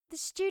The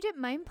Student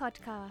Moan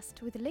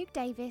Podcast with Luke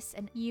Davis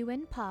and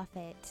Ewan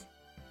Parfitt.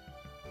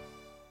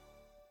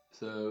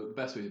 So the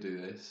best way to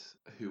do this,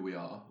 who we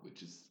are,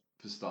 which is,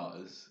 for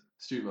starters,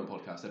 Student Moan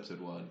Podcast,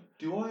 episode 1.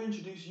 Do I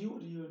introduce you or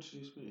do you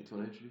introduce me? Do you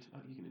want to introduce? Oh,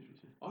 you can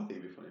introduce me. I think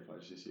it'd be funny if I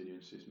introduce you and you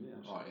introduce me,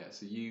 actually. Alright, yeah,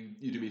 so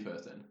you do me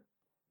first then.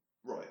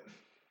 Right.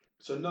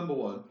 So number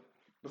one,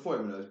 before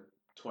everyone knows,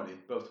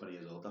 both 20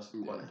 years old. That's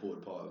quite an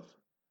important part of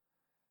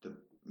the...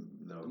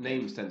 No,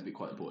 Names tend to be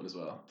quite important as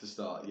well. to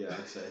start, yeah,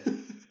 I'd say.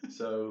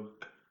 So,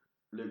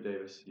 Luke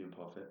Davis, Ewan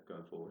Parfitt,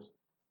 going forward.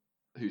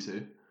 Who's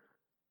who?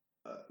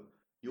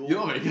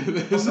 You're very good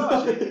at this. I'm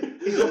not actually.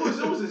 It's always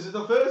yours. This is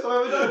the first time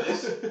I've ever done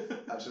this,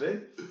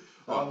 actually.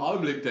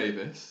 I'm Luke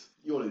Davis.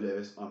 You're Luke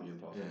Davis, I'm Ewan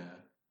Parfitt.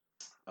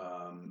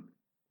 Yeah.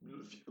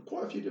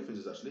 Quite a few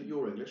differences, actually.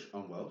 You're English,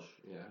 I'm Welsh.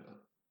 Yeah.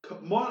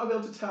 Might not be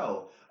able to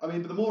tell. I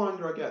mean, but the more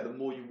angry I get, the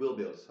more you will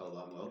be able to tell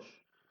that I'm Welsh.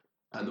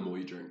 And the more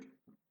you drink.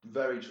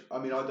 I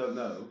mean, I don't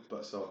know,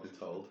 but so I've been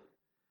told.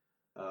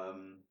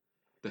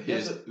 The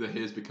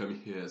here's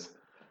become here's.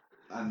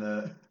 And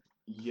the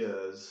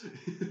years.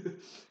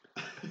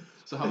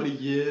 So how many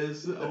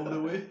years old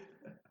are we?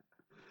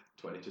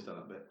 20, just done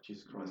that bit.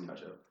 Jesus Christ,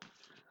 catch up.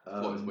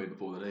 What was way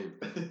before the name?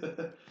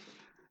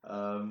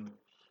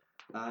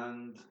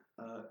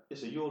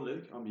 So you're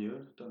Luke, I'm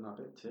Ewan, done that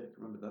bit, tick,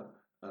 remember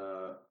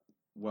that.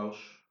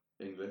 Welsh,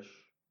 English.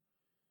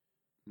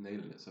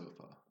 Nailing it so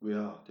far. We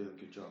are doing a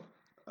good job.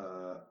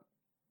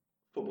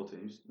 Football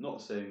teams, not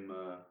the same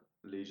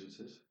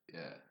allegiances.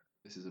 Yeah,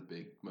 this is a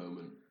big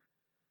moment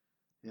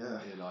Yeah.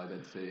 in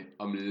identity.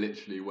 I'm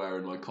literally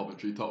wearing my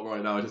Coventry top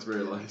right now, I just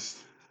realised.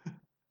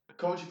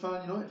 Coventry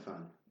fan, United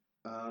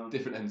fan.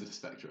 Different ends of the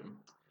spectrum.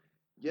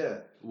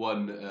 Yeah.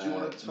 One Do you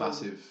wanna tell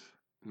massive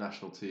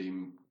national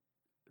team,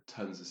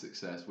 tons of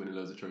success, winning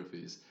loads of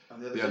trophies.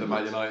 And The other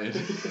Man United.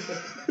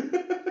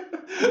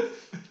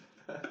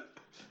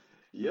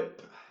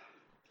 Yep.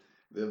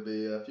 There'll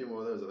be a few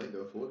more of those, I think,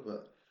 going forward,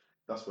 but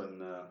that's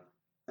when...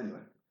 anyway.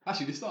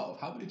 Actually, to start off,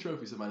 how many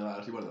trophies have Man United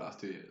actually won in the last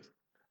 2 years?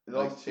 In the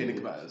last 2 in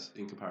years,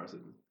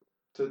 comparison.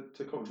 to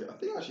Coventry, I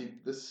think actually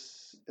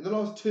in the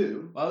last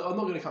two... Well, I'm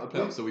not going to count the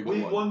playoffs, so we've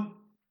won one.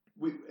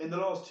 In the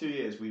last 2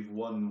 years, we've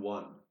won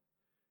one.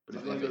 But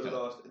if you Like think the of the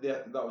last...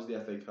 that was the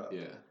FA Cup.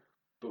 Yeah.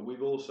 But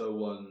we've also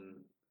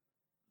won...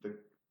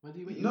 When do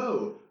you win?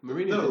 No!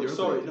 Mourinho No, did Europa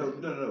sorry,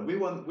 League. no. We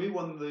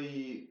won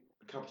the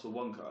Capital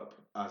One Cup,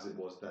 as it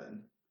was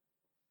then.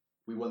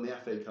 We won the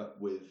FA Cup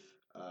with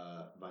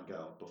Van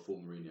Gaal before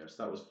Mourinho,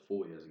 so that was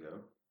 4 years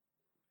ago.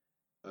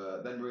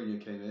 Then Mourinho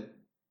came in.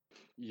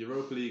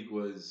 Europa League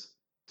was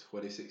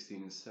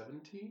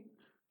 2016-17?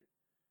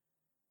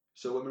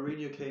 So when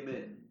Mourinho came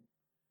in,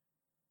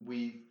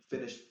 we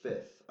finished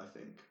 5th, I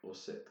think, or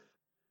 6th,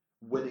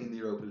 winning the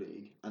Europa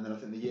League. And then I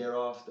think the year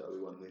after, we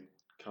won the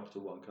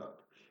Capital One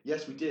Cup.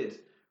 Yes, we did,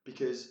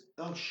 because...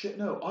 Oh, shit,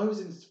 no. I was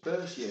in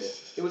first year.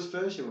 It was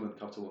first year we won the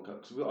Capital One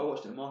Cup, because I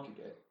watched it in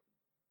Marketgate.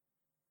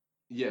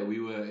 Yeah,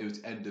 it was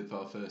end of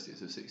our first year,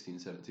 so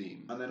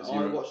 16-17. And then so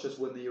I watched us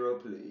win the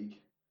Europa League.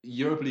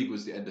 Europa League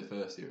was the end of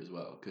first year as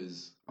well,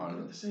 because We won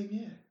it the same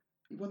year.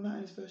 He won that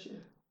in his first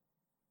year.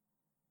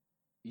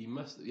 you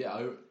must, were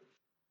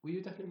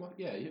you definitely,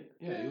 you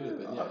would have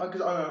been, yeah.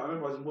 Because I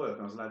remember I was in work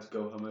and I was allowed to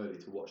go home early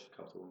to watch the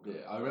Capital One Cup.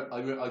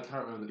 Yeah, I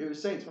can't remember. It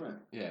was Saints, wasn't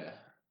it? Yeah.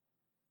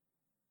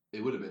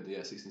 It would have been the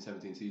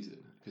 16-17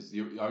 season, because I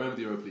remember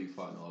the Europa League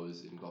final, I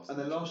was in Gloucester.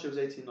 And then last year was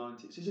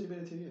 18-19, so he's only been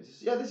in 2 years.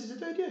 Yeah, this is the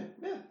third year,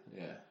 yeah.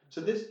 Yeah.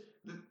 So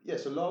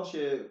so last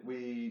year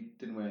we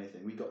didn't win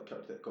anything. We got to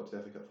the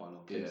FA Cup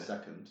final, came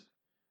second.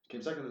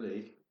 Came second in the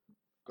league.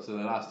 So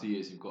the last 2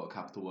 years you've got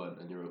Capital One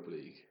and Europa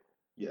League.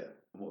 Yeah,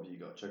 and what have you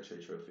got?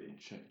 Checkatrade Trophy.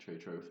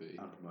 Checkatrade Trophy.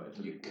 And promoted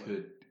to You League One.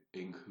 could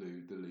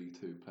include the League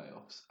Two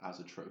playoffs as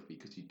a trophy,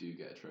 because you do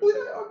get a trophy.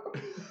 Well,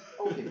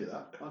 I'll give you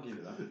that. I'll give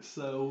you that.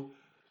 So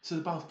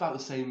about the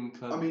same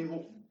club. I mean,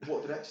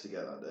 what did Exeter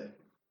get that day?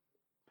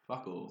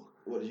 Fuck all.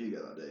 What did you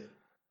get that day?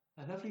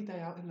 A lovely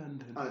day out in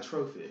London. And a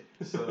trophy.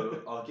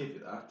 So I'll give you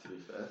that, to be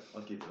fair.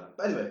 I'll give you that.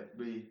 But anyway,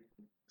 we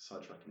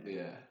sidetracking it.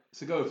 Yeah.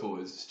 So going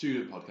forward,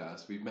 student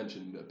podcast, we've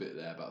mentioned a bit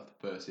there about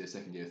the first year,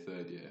 second year,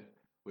 third year.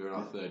 We're in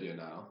our third year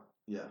now.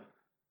 Yeah.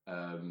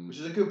 Which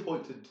is a good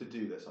point to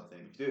do this, I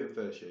think. If you do it in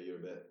first year, you're a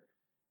bit...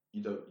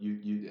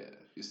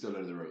 you're still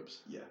learning the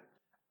ropes. Yeah.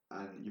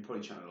 And you're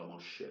probably chatting a lot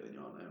more shit than you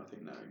are now. I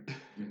think now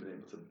you've been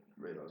able to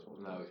realise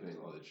what's Now we can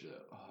acknowledge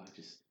that,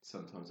 just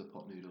sometimes a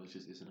pot noodle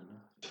just isn't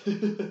enough.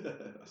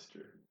 That's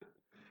true.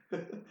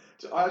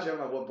 So I actually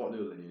haven't had one pot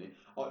noodle in uni.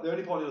 The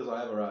only pot noodles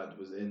I ever had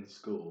was in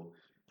school.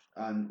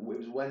 And it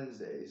was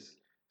Wednesdays.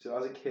 So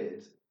as a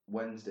kid,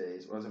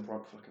 Wednesdays, when I was in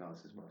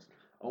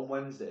on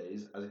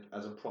Wednesdays,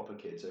 as a proper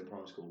kid, so in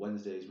primary school,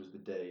 Wednesdays was the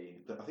day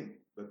that I think.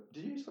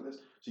 Did you used to have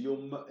this? So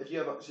if you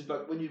ever, so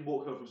like when you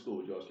walk home from school,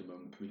 would you ask your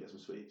mum, "Can we get some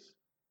sweets?"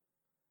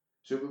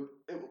 So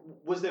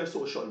was there a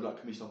sort of shot you'd be like,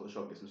 can we stop at the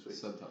shop and get some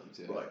sweets? Sometimes,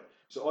 yeah. Right.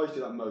 So I used to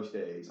do that most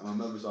days, and my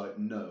mum was like,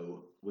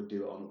 no, we'll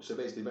do it on... So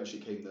basically,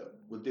 eventually it came that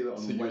we'll do it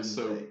on So you were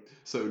Wednesday.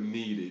 so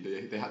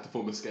needy, they had to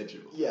form a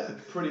schedule. Yeah,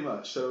 pretty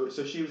much. So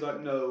she was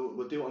like, no,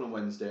 we'll do it on a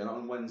Wednesday, and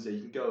on Wednesday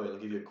you can go in, I'll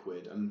give you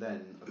 £1, and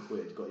then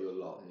 £1 got you a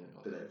lot.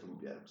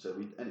 So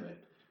anyway.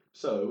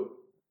 So,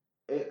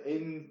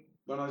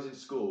 when I was in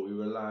school, we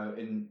were allowed,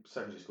 in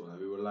secondary school now,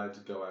 we were allowed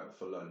to go out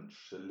for lunch,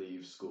 to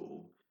leave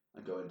school,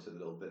 and go into the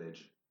little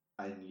village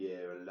in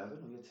year 11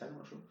 or year 10, I'm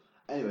not sure.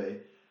 Anyway,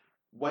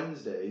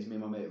 Wednesdays, me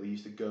and my mate, we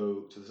used to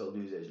go to this little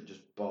newsagent and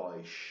just buy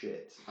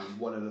shit. And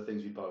one of the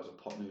things we'd buy was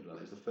a pot noodle, and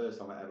it was the first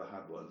time I ever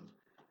had one.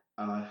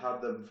 And I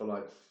had them for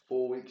like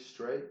 4 weeks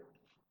straight.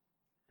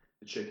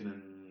 The chicken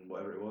and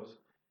whatever it was.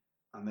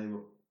 And they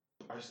were,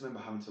 I just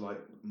remember having to like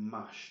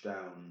mash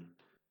down.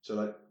 So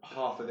like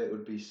half of it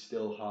would be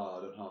still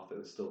hard and half of it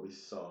would still be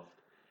soft.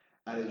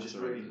 And it was just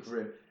really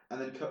grim. And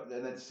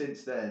then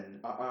since then,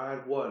 I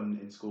had one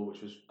in school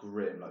which was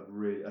grim, like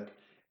really, like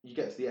you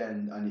get to the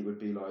end and it would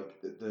be like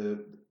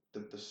the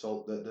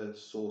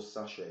sauce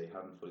sachet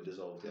hadn't fully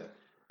dissolved yet,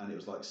 and it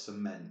was like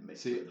cement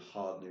mixed with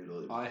hard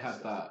noodle. I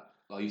had that.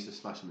 I used to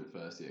smash them in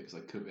first year because I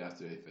couldn't be able to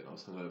do anything. I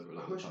was hungover a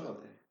lot of the time. How much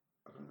are they?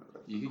 I don't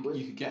know.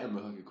 You could get them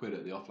for like £1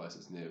 at the off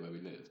license near where we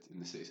lived in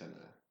the city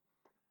centre.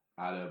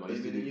 And I Are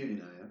used you to in do uni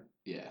now, yeah?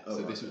 Yeah, Oh, so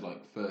right, this was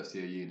like first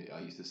year uni. I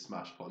used to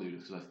smash pot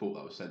noodles because I thought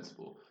that was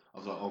sensible. I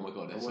was like, oh my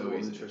god, they're so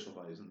easy.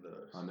 Nutritional values and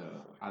those. I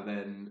know. And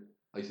then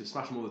I used to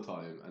smash them all the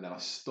time, and then I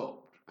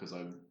stopped because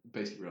I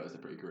basically realised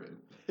they're pretty grim.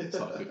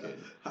 Started cooking.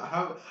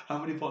 How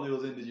many pot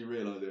noodles in did you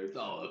realise they were?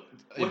 Oh,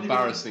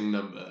 embarrassing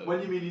number.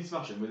 When you mean you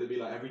smash them, would it be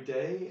like every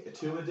day,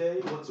 2 a day,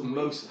 once a week?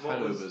 Most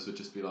hangovers would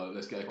just be like,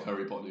 let's get a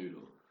curry pot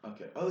noodle.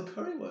 Okay. Oh, the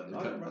curry one.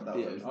 I haven't read that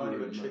one. I only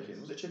read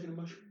chicken. Was it chicken and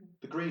mushroom?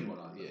 The green one.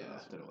 I don't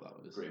know what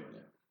that was. Green one,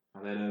 yeah.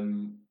 And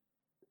then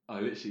I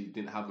literally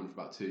didn't have one for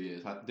about 2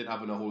 years. I didn't have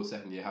one the whole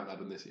second year. Haven't had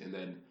one this year. And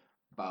then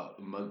about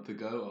a month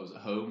ago, I was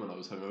at home and I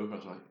was hungover. I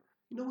was like,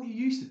 you know what you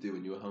used to do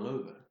when you were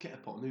hungover? Get a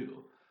pot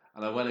noodle.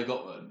 And I went and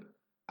got one,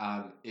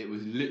 and it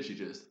was literally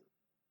just,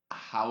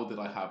 how did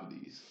I have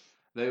these?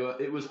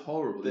 It was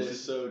horrible.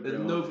 There's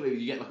no flavour.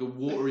 You get like a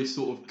watery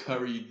sort of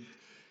curry,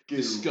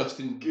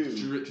 disgusting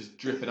drip just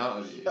dripping out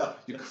of you. Yeah.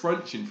 You're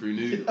crunching through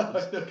noodles. Yeah,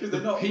 I know, because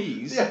they're not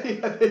peas.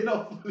 They're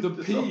not. The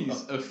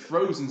peas are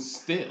frozen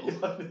still. Yeah,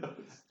 I know.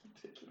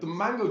 The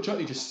mango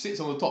chutney just sits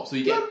on the top, so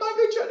you get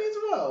mango chutney as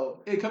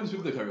well. It comes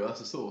with the curry. That's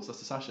the sauce. That's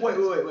the sachet.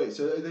 Wait.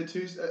 So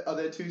are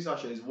there two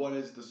sachets? One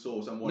is the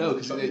sauce and one. No,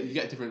 because you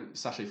get a different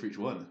sachet for each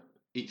one.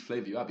 Each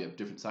flavour you have a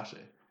different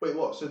sachet. Wait,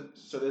 what?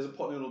 So there's a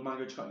pot noodle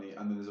mango chutney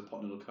and then there's a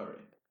pot noodle curry.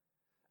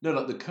 No,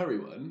 like the curry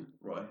one.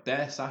 Right.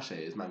 Their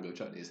sachet is mango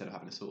chutney instead of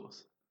having a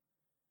sauce.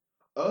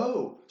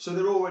 Oh, so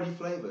they're already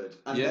flavoured,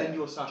 and then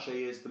your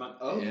sachet is the man.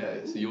 Oh,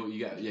 okay. Yeah, so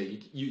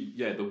you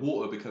get the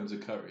water becomes a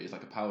curry. It's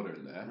like a powder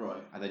in there,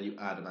 right? And then you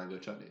add a mango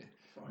chutney,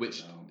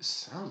 which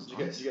sounds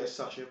nice. You get a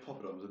sachet of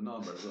poppadoms and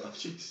naan bread as well.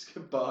 Jesus,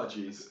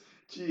 bargees.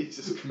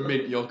 Jesus Christ.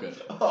 Mint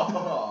yogurt.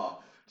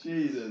 Oh,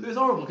 Jesus. It's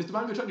horrible because the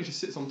mango chutney just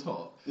sits on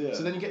top. Yeah.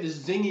 So then you get this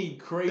zingy,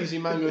 crazy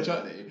mango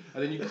chutney,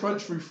 and then you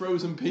crunch through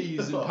frozen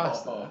peas and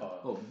pasta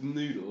or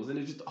noodles, and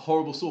it's just a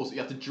horrible sauce that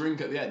you have to drink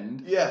at the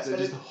end. Yes,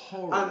 it's just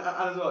horrible. And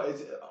as well, it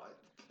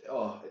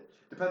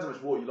depends how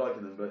much water you like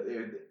in them, but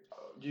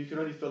you can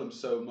only fill them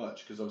so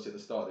much because obviously at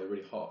the start they're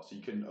really hot, so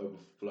you couldn't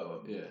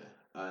overflow them.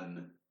 Yeah.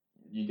 And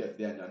you get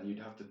to the end and you'd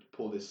have to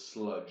pour this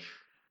sludge.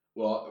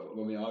 Well, I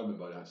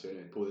remember I'd have to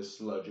anyway, pour this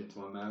sludge into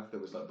my mouth.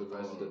 That was like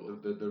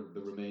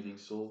the remaining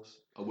sauce.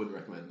 I wouldn't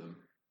recommend them.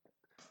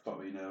 Fuck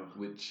me now.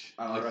 And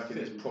I reckon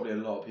there's probably a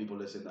lot of people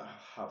listening that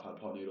have had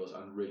pot noodles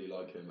and really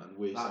like them, and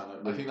we sound like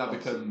really I think that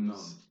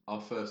becomes our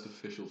first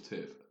official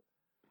tip.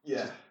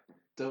 Yeah.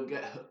 Just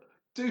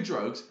do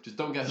drugs, just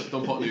don't get hooked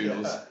on pot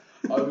noodles.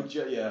 Yeah. I would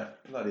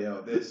bloody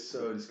hell, they're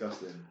so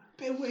disgusting.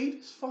 Bit of weed,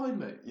 it's fine,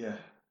 mate. Yeah.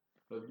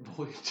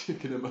 Boiled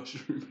chicken and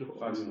mushroom.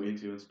 Find some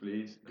weed, glue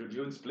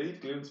and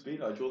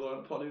speed. I draw the line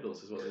at pot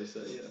noodles, is what they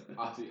say. Yeah.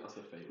 I think that's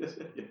the famous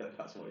one. Yeah,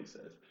 that's what he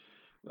said.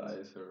 That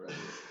is horrendous.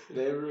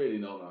 They're really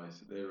not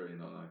nice.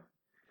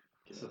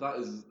 So that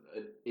is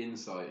an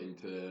insight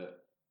into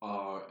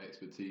our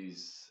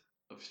expertise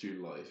of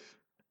student life.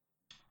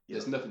 Yeah.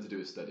 There's nothing to do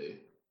with study.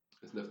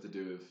 There's nothing to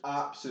do with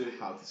absolutely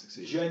how to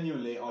succeed.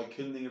 Genuinely, I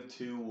couldn't think of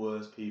two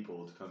worse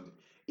people to come.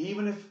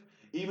 Even if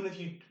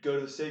you go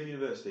to the same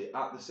university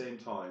at the same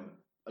time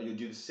and you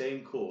do the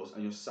same course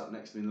and you're sat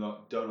next to me and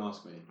like, don't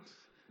ask me.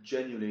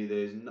 Genuinely,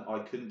 I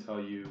couldn't tell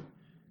you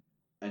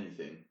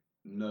anything.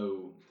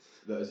 No,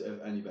 that is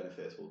of any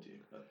benefit at all to you.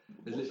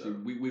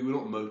 Literally, we will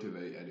not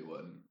motivate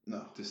anyone.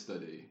 To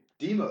study.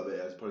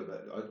 Demotivate is probably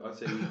better. I'd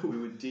say we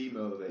would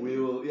demotivate.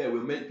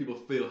 We'll make people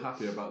feel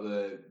happier about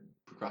the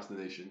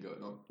procrastination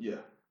going on.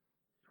 Yeah,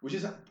 which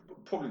is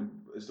probably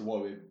as to why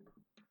we're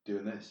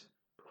doing this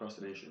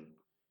procrastination.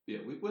 Yeah,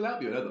 we'll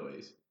help you in other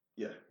ways.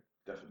 Yeah,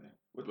 definitely.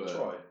 We'll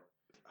try.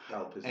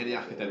 Help is any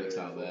academics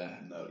out there?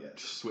 No, yeah.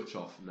 Just switch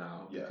off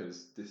now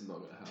because this is not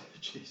going to help.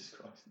 Jesus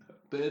Christ, no.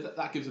 But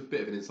that gives a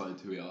bit of an insight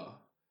into who we are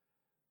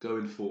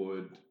going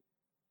forward.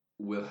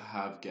 we'll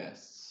have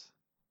guests.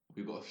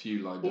 We've got a few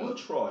lined Well, up. we'll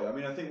try. I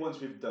mean, I think once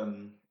we've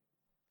done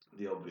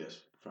the obvious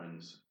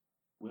friends,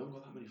 we haven't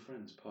got that many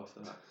friends past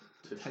that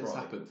to Tends to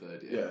try. happen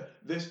third year. Yeah,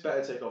 this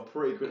better take off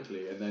pretty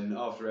quickly, and then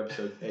after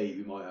episode 8,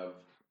 we might have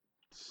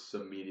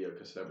some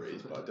mediocre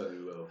celebrities, but I don't think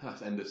we will.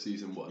 That's end of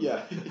season 1.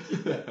 Yeah,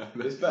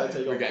 this better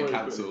take We're off getting pretty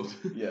cancelled.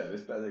 quickly. Yeah,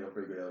 this better take off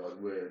pretty quickly, otherwise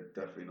we're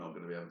definitely not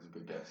going to be having some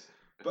good guests.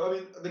 But I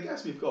mean, the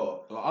guests we've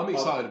got. Well, I'm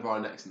excited for our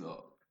next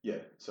lot. Yeah,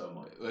 so am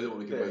I. I don't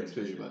want to give Very away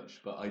too interesting. much,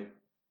 but I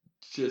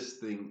just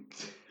think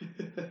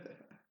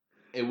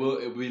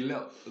it'll be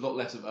a lot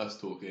less of us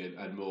talking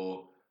and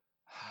more,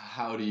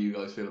 how do you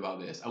guys feel about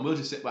this? And we'll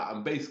just sit back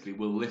and basically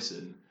we'll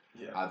listen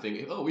Yeah, and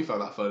think, oh, we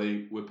found that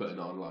funny, we're putting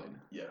it online.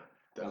 yeah,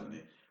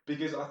 definitely.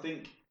 Because I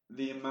think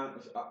the amount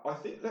of. I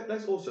think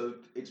let's also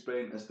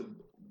explain as to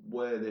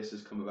where this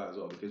has come about as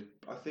well. Because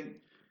I think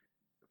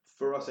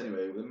for us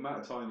anyway, the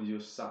amount of times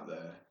you're sat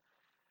there,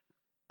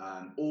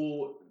 and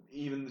or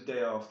even the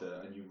day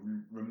after, and you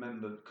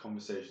remember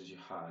conversations you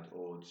had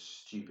or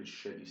stupid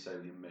shit you said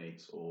with your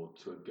mates or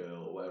to a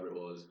girl or whatever it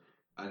was,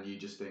 and you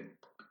just think,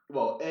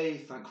 well, A,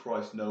 thank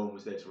Christ no one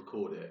was there to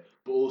record it,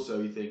 but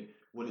also you think,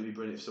 wouldn't it be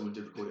brilliant if someone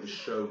did record it and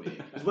show me?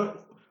 Because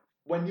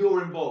when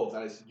you're involved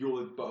and it's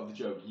you're the butt of the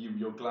joke,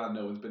 you're glad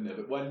no one's been there.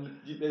 But when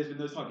there's been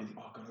those times you think,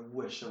 oh God, I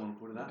wish someone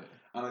recorded that.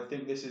 And I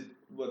think this is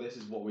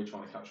what we're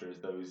trying to capture is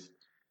those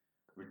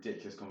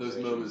ridiculous Those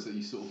conversations. moments that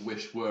you sort of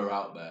wish were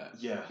out there.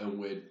 Yeah. And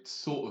we're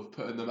sort of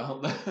putting them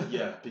out there.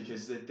 Yeah,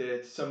 because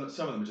they're some of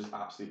them are just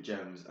absolute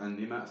gems, and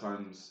the amount of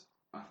times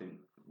I think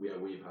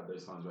we've had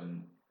those times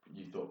when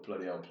you thought,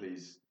 bloody hell,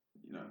 please,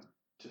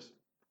 just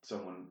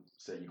someone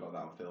say you got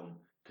that on film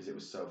because it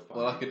was so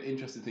funny. Well, like an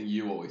interesting thing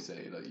you always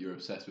say, like you're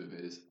obsessed with,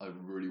 is I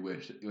really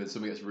wish that when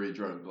somebody gets really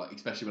drunk, like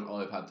especially when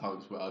I've had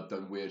times where I've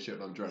done weird shit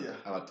when I'm drunk,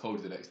 and I told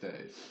you the next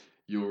day,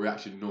 your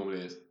reaction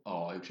normally is,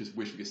 oh, I just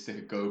wish we could stick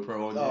a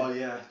GoPro on you. Oh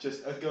yeah,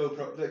 just a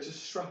GoPro, like,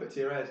 just strap it to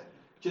your head.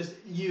 Just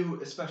you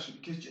especially,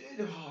 because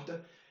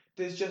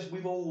there's just,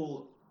 we've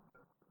all,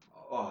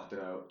 I don't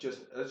know,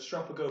 just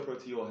strap a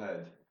GoPro to your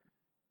head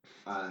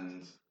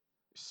and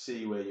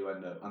see where you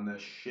end up, and the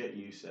shit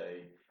you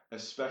say,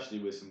 especially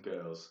with some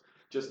girls,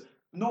 just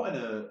not in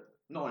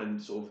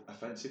a sort of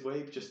offensive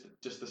way, but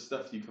just the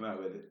stuff you come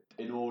out with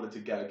in order to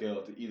get a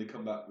girl to either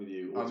come back with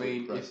you or I to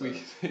mean, impress if we her.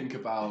 think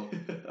about,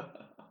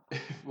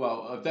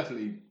 well, I've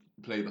definitely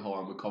played the whole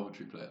I'm a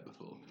commentary player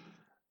before,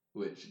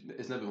 which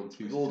it's never gone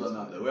too. We've all done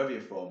that though, wherever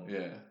you're from.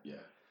 Yeah. Yeah.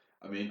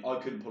 I mean, I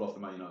couldn't pull off the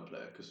Man United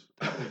player because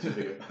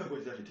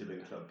we're definitely too big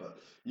a club, but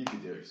you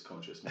could do it because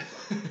Coventry is small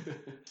club.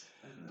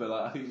 But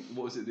like, I think,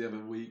 what was it the other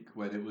week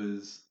when it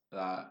was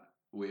that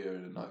we were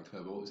in a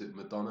nightclub? What was it,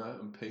 Madonna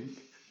and Pink?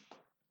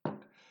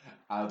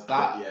 And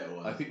that, Yeah, it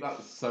was. I think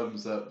that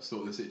sums up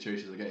sort of the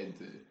situations I get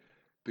into,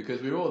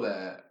 because we were all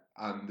there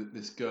and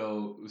this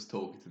girl was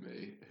talking to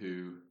me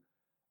who,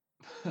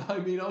 I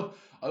mean,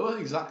 I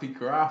wasn't exactly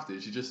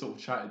grafted. She just sort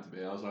of chatted to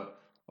me. I was like,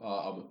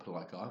 I'm a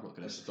polite guy. I'm not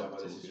going to stop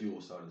talking. This is your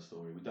side of the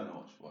story. We don't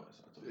know what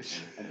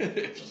side.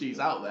 If she's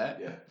out there,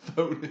 Yeah.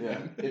 phone Yeah.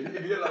 in.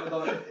 If you don't like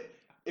Madonna,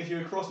 if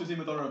you're a cross between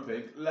Madonna and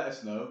Pink, let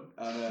us know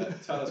and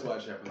tell us what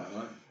actually happened that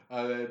night.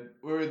 And then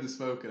we're in the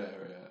smoking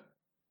area,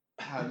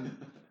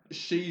 and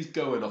she's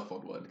going off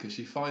on one because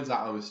she finds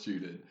out I'm a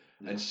student,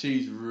 and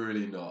she's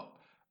really not.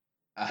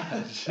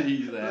 And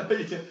she's there.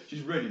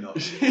 She's really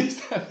not.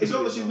 She's It's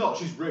not that she's not.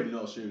 She's really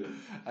not a student.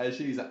 And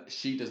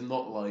she does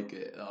not like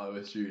it that I'm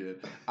a student.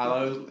 And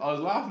I was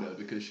laughing at her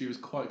because she was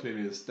quite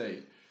clearly in a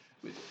state.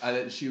 And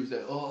then she was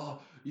like, oh,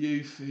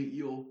 you think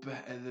you're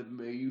better than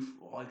me?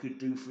 I could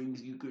do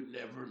things you could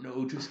never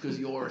know just because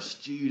you're a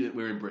student.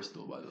 We're in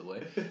Bristol, by the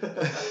way.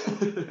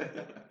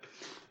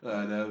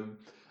 And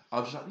I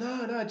was like,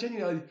 no,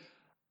 genuinely,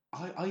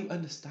 I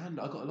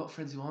understand. I got a lot of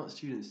friends who aren't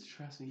students.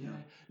 Trust me. Yeah.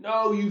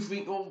 No, you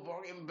think you're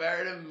fucking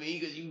better than me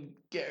because you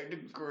get a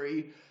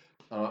degree.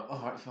 I'm like, all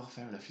right, well,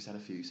 fair enough. She's had a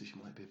few, so she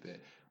might be a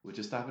bit. We're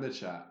just having a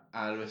chat,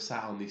 and we're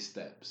sat on these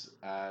steps,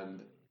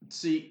 and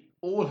see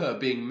all her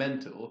being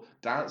mental,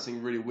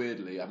 dancing really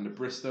weirdly, having a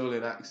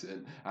Bristolian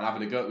accent, and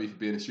having a go at me for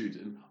being a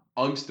student.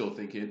 I'm still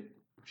thinking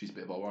she's a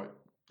bit of alright.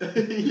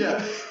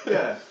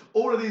 yeah.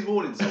 All of these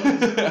warning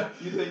signs.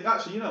 You think,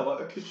 actually, you know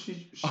what?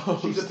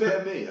 She's a bit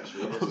of me,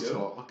 actually.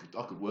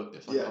 I could work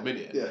this. Yeah. I'm in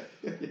it. Yeah.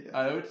 And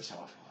I went, so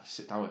I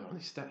sit down with her on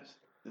these steps.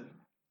 Yeah.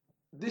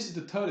 This is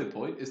the turning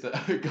point, is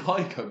that a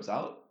guy comes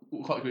out,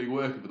 quite clearly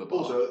working for the bar.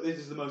 Also, this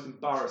is the most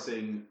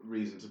embarrassing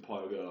reason to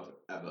pile a girl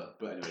ever.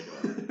 But anyway,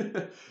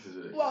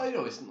 go on.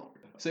 Well, it's not.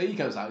 So he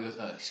comes out, he goes,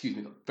 excuse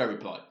me, very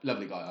polite,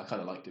 lovely guy, I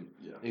kind of liked him.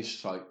 Yeah. And he's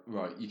just like,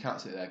 right, you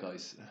can't sit there,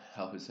 guys,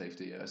 health and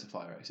safety, it's a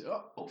fire exit.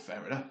 Oh,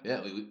 fair enough,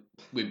 yeah,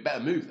 we better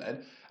move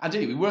then. And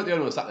we weren't the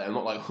only ones sat there,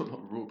 not like, not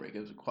a rule breaker,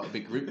 it was quite a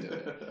big group doing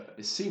it.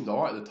 It seemed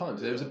alright at the time,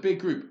 so there was a big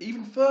group,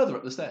 even further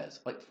up the stairs,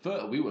 like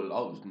further, I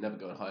was never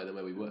going higher than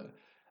where we were.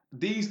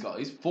 These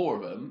guys, 4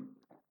 of them,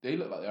 they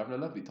look like they're having a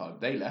lovely time.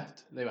 They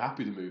left. They were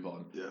happy to move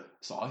on. Yeah.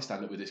 So I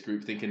stand up with this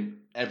group thinking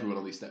everyone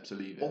on these steps are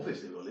leaving.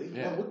 Obviously we'll leave.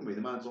 Yeah. Why wouldn't we?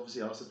 The man's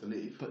obviously asked us to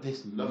leave. But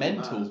this Lovely man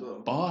as mental well.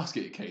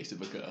 basket case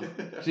of a girl.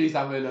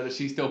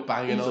 She's still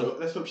banging Also, on.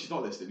 let's hope she's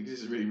not listening because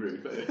this is really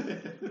rude. But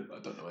I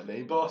don't know her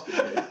name. Bastard.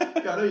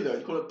 Yeah, I know you don't.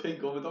 You call it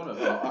Pink or Madonna.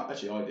 Well,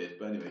 actually, I did.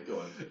 But anyway, go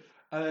on.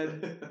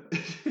 And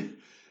then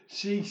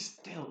she's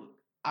still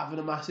having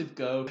a massive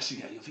go. She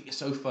goes, you think you're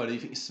so funny, you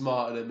think you're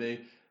smarter than me.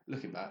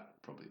 Looking back,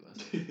 probably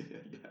was.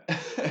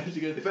 Yeah.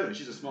 She goes, If anything,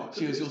 she's a smart.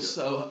 she goes, you're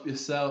so up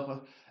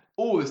yourself.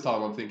 All this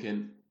time I'm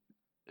thinking,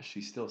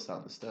 she's still sat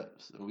on the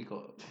steps. And we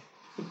got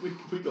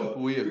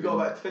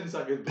about 10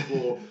 seconds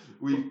before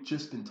we've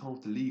just been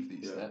told to leave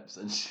these steps,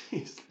 and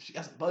she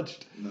hasn't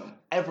budged. No.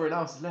 Everyone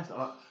else has left. I'm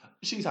like,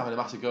 she's having a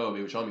massive go at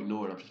me, which I'm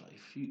ignoring. I'm just like,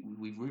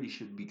 we really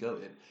should be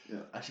going. Yeah.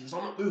 And she was,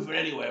 I'm not moving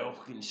anywhere. I'm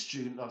fucking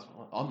student. I was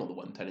like, I'm not the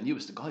one telling you.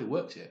 It's the guy who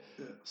works here.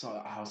 Yeah. So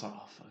I was like,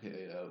 oh fuck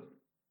it,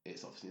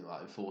 it's obviously not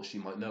that enforced. She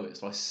might know it.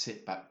 So I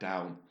sit back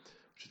down,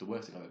 which is the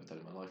worst thing I've ever done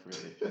in my life,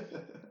 really.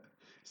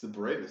 It's the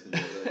bravest thing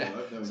you've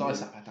ever done. No, so I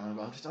sat back down.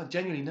 I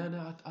genuinely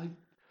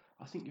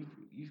I think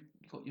you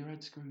got your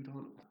head screwed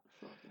on.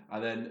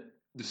 And then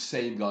the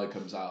same guy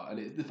comes out,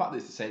 and the fact that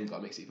it's the same guy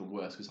makes it even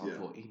worse because I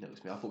thought he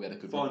knows me. I thought we had a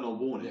good final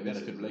warning. Yeah, we had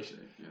a good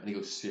relationship. Yeah. And he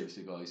goes,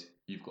 seriously, guys,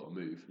 you've got to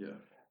move. Yeah.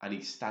 And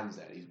he stands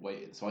there and he's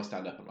waiting. So I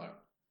stand up and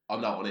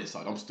I'm now on his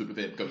side. I'm stood with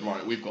him. Goes,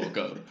 right, we've got to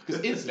go.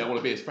 Because instantly I want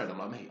to be his friend. I'm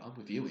like, mate, I'm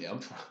with you here. I'm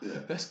trying. Yeah.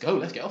 Let's go.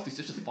 Let's get off this.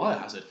 It's just a fire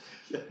hazard.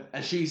 Yeah.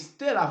 And she's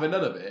still having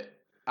none of it.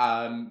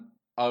 And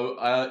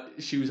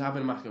she was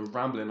having like a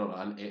rambling on,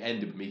 and it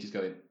ended with me just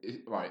going,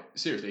 right,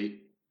 seriously,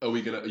 are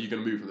you gonna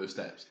move from those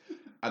steps?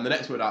 And the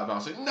next word out of my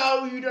mouth, I was like,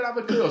 no, you don't have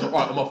a clue. I was like,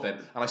 right, I'm off then.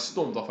 And I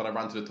stormed off and I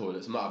ran to the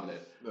toilets. I'm not having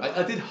it. No.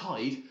 I did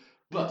hide.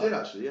 But you did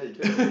actually, yeah, you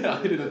could.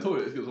 I hid in the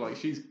toilet because like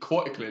she's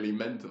quite clearly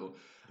mental.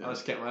 Yeah. I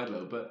just kept my head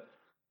low. But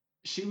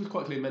she was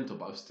quite clearly mental,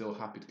 but I was still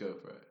happy to go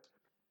for it.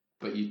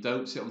 But you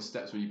don't sit on the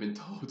steps when you've been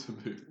told to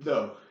move.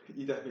 No,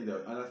 you definitely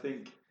don't. And I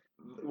think,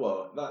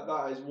 well,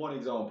 that is one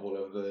example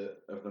of the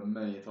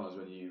many times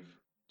when you've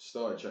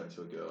started chatting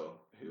to a girl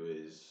who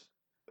is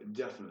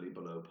definitely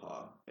below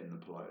par in the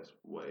politest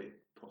way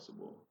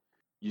possible.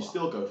 You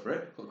still go for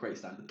it. Got a great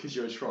standard. Because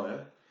you're a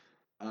trier.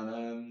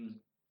 And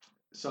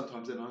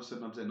sometimes they're nice,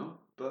 sometimes they're not.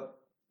 But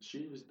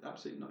she was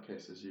absolutely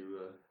nutcase as you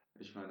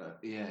found out.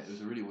 Yeah, it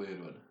was a really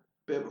weird one.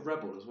 Bit of a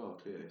rebel as well,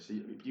 clearly. So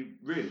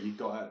you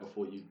got out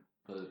before you...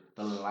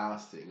 The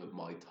last thing of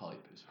my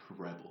type is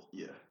rebel.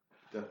 Yeah,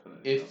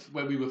 definitely. If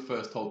when we were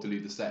first told to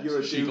leave the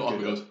steps, she got up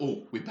and goes,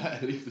 oh, we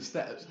better leave the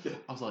steps. Yeah.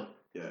 I was like,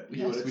 yes,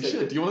 we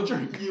should. Do you want a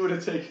drink? You would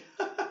have taken...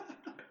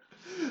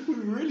 We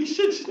really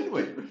should, shouldn't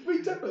we?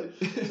 We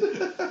definitely.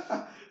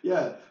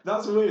 Yeah,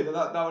 that's weird.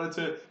 That would have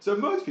turned. So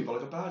most people are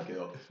like a bad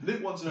girl.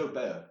 Luke wants an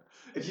obeyer.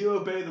 If you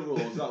obey the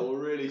rules, that will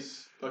really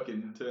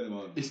fucking turn them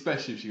on.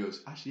 Especially if she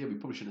goes, actually, yeah, we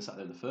probably shouldn't have sat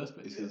there in the first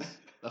place because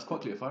that's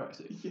quite clear fire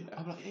exit. Yeah.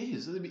 I'm like, it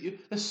is.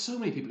 There's so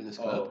many people in this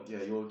club. Oh,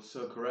 yeah, you're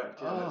so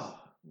correct. Yeah,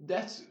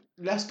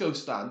 let's go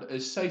stand at a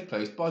safe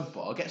place by the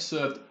bar, get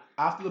served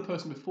after the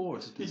person before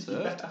us has been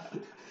served.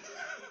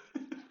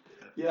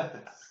 Yes.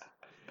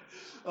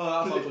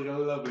 Oh, that sounds like a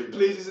lovely.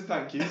 Pleases and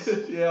thank yous.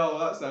 Yeah, well,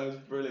 that sounds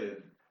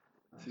brilliant.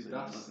 See,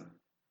 that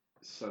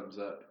sums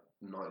up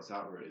nights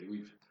out.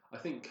 Really, I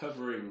think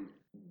covering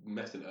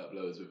messing it up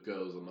loads with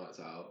girls on nights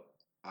out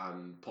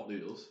and pot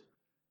noodles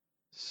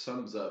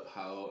sums up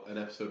how an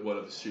episode 1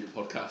 of a student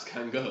podcast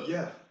can go.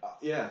 Yeah,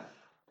 yeah.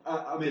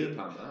 I mean, didn't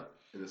plan that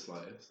in the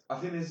slightest. I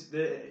think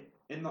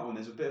in that one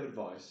there's a bit of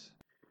advice.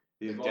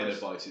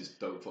 Advice is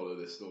don't follow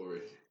this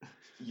story.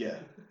 Yeah.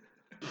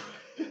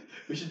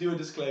 We should do a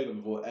disclaimer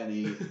before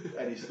any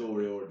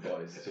story or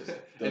advice. Just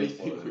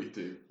anything we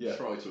do,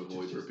 try to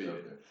avoid repeating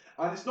it.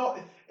 And it's not.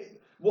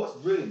 What's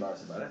really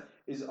embarrassing about it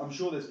is I'm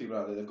sure there's people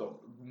out there that've got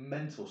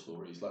mental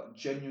stories, like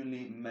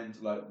genuinely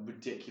mental, like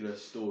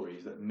ridiculous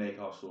stories that make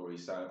our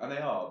stories sound, and they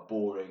are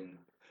boring.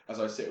 As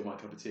I sit with my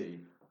cup of tea,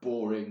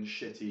 boring,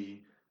 shitty,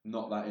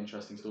 not that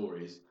interesting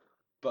stories.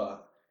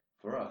 But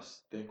for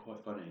us, they're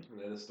quite funny.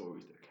 And they're the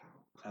stories that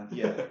count. And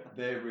yeah,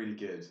 they're really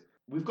good.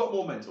 We've got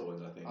more mental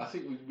ones, I think. I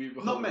think we've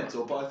not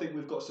mental, but I think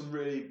we've got some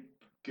really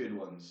good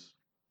ones.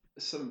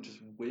 Some just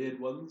weird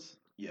ones.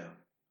 Yeah.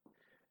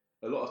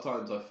 A lot of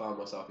times I found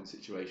myself in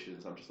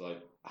situations I'm just like,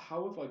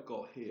 how have I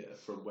got here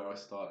from where I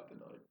started the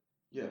night?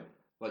 Yeah.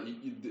 Like,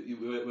 it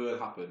will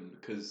happen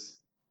because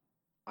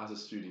as a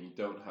student you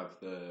don't have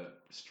the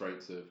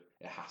restraints of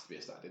it has to be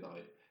a Saturday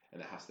night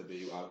and it has to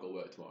be, well, I've got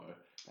work tomorrow.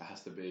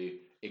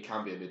 It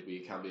can be a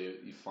midweek, it can be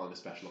you find a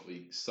special off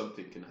week,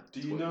 something can happen.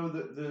 Do you know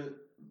that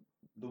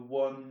the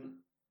one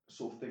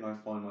sort of thing I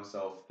find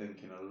myself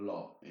thinking a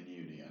lot in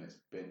uni, and it's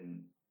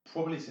been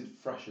probably since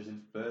freshers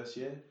in first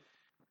year,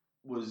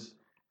 was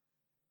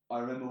I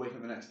remember waking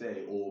up the next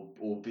day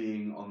or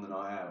being on the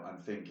night out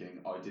and thinking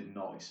I did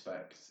not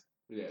expect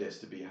this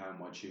to be how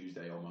my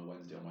Tuesday or my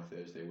Wednesday or my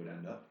Thursday would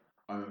end up.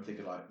 I remember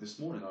thinking, like, this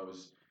morning I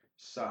was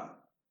sat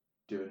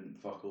doing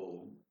fuck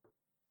all,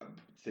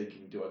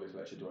 thinking, do I go to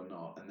lecture, do I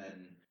not? And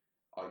then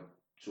I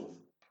sort of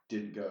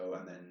didn't go,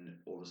 and then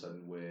all of a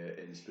sudden we're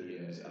in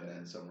Spoons, Yeah, and yeah.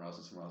 then somewhere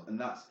else, and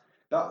that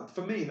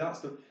for me, that's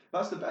the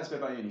best bit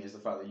about uni, is the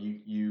fact that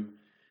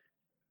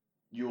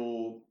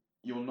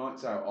your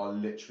nights out are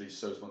literally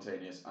so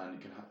spontaneous, and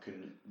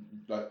can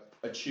like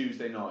a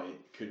Tuesday night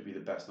could be the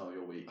best night of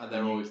your week, And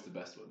they're always the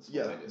best ones.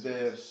 yeah, spontaneous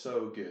they're ones.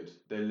 so good.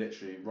 They're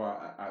literally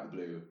right out of the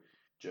blue.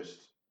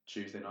 Just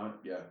Tuesday night,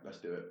 yeah, let's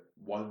do it.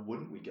 Why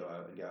wouldn't we go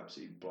out and get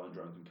absolutely blind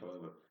drunk and come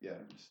over? Yeah,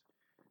 it's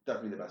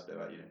definitely the best bit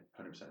about uni,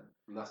 100%.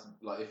 And that's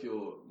like if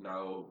you're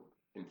now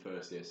in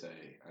first year,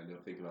 say, and you're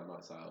thinking about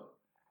nights out,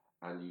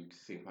 and you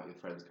think about your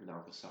friends coming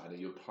down for Saturday,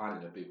 you're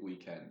planning a big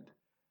weekend.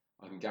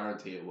 I can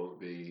guarantee it won't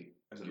be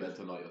the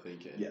mental night you're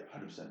thinking. Yeah,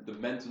 100%. The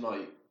mental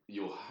night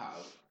you'll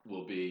have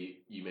will be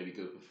you maybe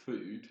go for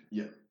food.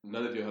 Yeah.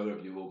 None of you are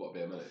hungover, you've all got a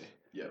bit of money.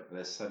 Yeah. And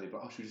then suddenly,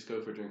 but should we just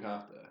go for a drink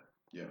after?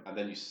 Yeah. And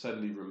then you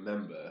suddenly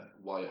remember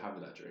why you're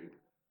having that drink.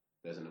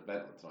 There's an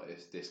event on tonight.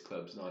 It's this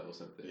club's night or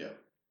something. Yeah.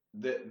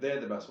 They're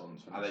the best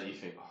ones. 100%. And then you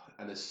think,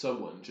 and there's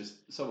someone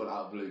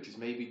out of the blue, just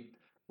maybe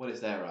when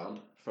it's there around,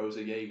 throws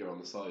a Jaeger on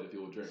the side of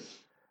your drink.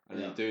 And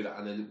then you do that,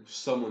 and then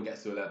someone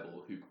gets to a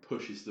level who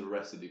pushes the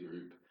rest of the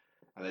group,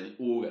 and then you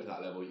all get to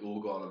that level, you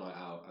all go on a night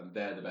out, and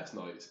they're the best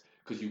nights.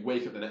 Because you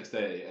wake up the next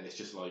day, and it's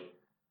just like,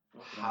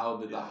 how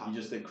did that happen? You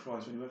just think,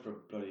 Christ, when you went for a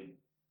bloody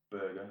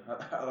burger,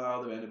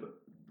 how did it end up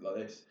like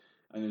this?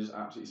 And you're just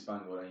absolutely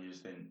spangled, and you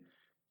just think,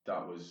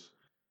 that was...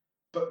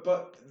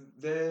 But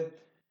they're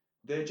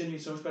genuinely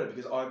so much better,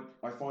 because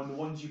I find the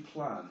ones you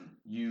plan,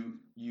 you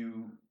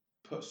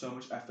put so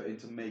much effort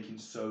into making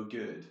so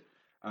good,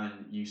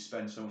 and you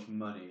spend so much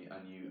money,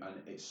 and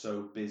it's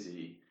so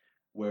busy.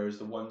 Whereas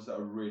the ones that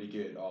are really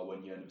good are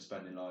when you end up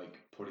spending like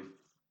probably,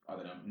 I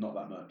don't know, not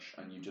that much,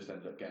 and you just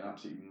end up getting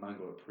absolutely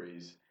mangled at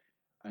prees,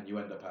 and you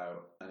end up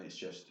out, and it's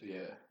just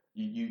you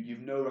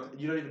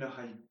don't even know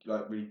how you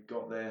like really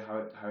got there,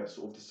 how it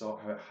sort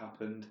of how it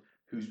happened,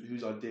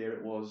 whose idea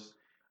it was,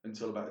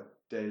 until about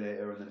a day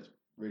later, and then it's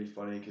really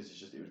funny because it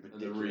was ridiculous.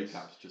 And the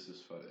recap's just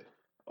as funny.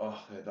 Oh,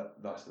 yeah,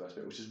 that's the best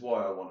bit, which is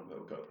why I want to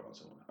put a GoPro on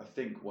someone. I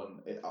think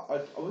would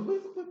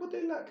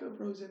they let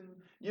GoPros in?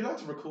 You like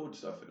to record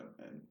stuff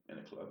in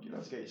a club. You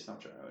like to get your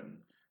Snapchat out, and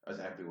as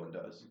everyone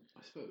does.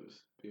 I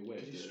suppose. Be a way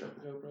Could to you do strap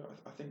it. a GoPro?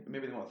 I think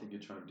maybe they might think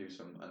you're trying to do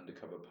some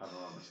undercover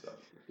panorama stuff.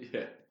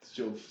 Yeah.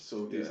 Sort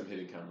of Do some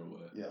hidden camera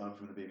work. Yeah, I'm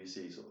from the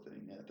BBC sort of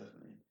thing. Yeah,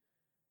 definitely.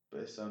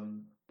 But it's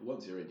But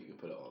once you're in, you can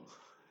put it on.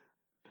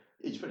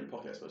 You just put it in your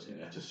pocket, I suppose.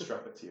 Yeah. Just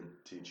strap it to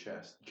your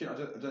chest. I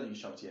don't think you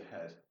strap it to your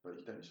head, but you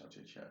definitely strap it to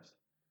your chest.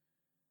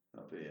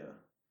 That'd be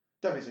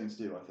definitely something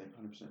to do, I think,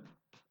 100%.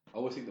 I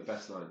always think the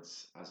best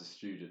nights as a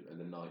student are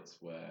the nights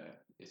where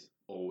it's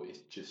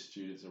just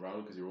students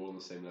around because you're all on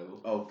the same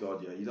level. Oh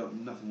God, yeah, you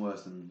don't nothing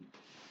worse than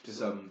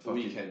some the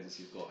weekends.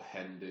 You've got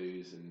hen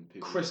do's and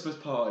people. Christmas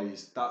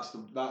parties. That's the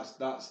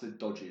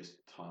dodgiest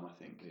time, I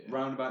think. Yeah.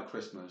 Round about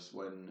Christmas,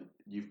 when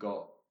you've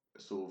got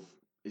sort of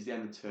it's the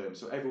end of term,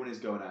 so everyone is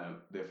going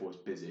out, therefore it's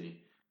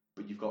busy.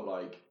 But you've got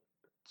like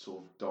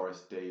sort of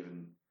Doris, Dave,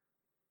 and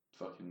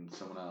fucking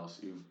someone else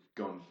who've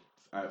gone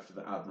out for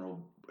the Admiral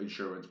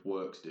Insurance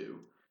Works do,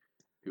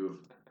 who have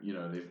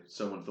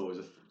someone thought it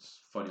was a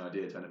funny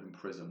idea to end up in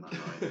prison that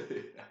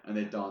night, and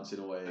they're dancing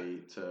away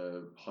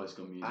to High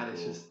School Musical. And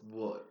it's just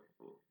what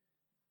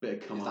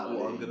bit of come is on, that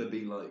what I'm gonna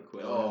be like?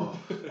 When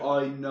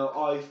I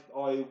know.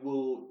 I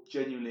will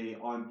genuinely.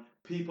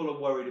 People are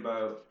worried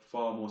about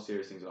far more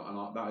serious things,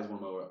 and that is one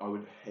of my worries. I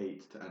would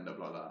hate to end up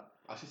like that.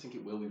 I actually think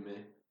it will be me.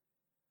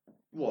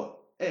 What?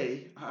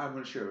 A, Admiral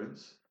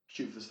Insurance,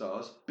 shoot for the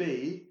stars.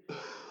 B,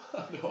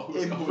 I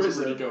in was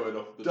prison, really going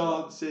off the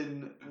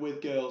dancing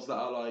with girls that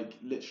are like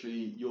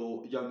literally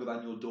younger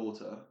than your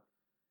daughter.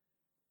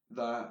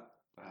 That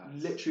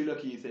literally look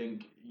at you,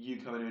 think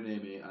you come anywhere near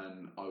me,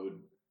 and I would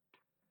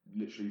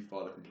literally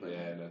file a complaint.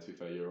 Yeah, no, to be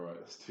fair, you're right.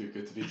 That's too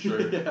good to be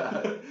true.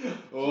 Yeah.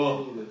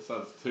 Oh, that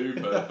sounds too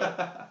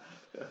perfect.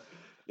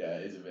 Yeah,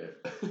 it is a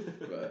bit.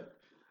 But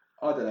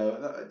I don't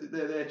know.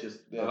 They're just.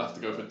 I'll have to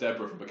go for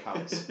Deborah from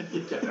accounts.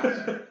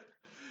 Yeah.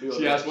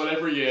 She has one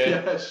every year.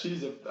 Yeah,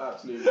 she's an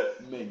absolute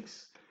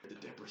minx. The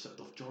Deborah sucked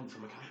off John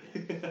from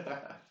accounting.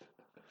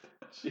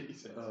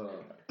 Jesus.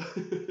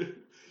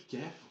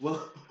 Yeah,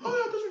 well. Oh,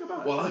 yeah, it does ring a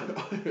bell. Well,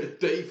 I'm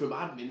Dave from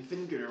admin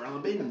fingering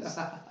around the bins.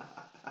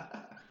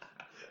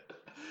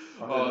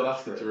 Oh,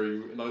 that's the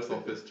dream. Nice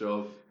office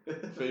job.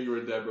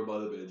 Fingering Deborah by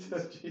the bins.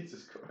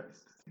 Jesus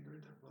Christ.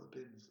 Fingering Deborah by the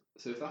bins.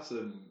 So if that's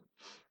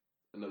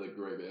another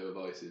great bit of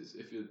advice is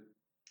if you're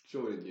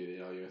joining uni,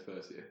 you're in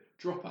first year,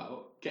 drop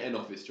out, get an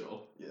office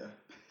job. Yeah.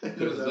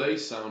 Because they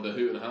sound a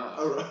hoot and a half.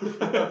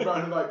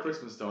 Around about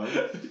Christmas time.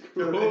 If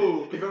you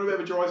want a bit of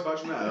a dry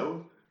patch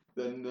now,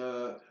 then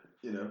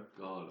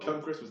God,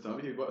 come Christmas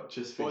time, you've got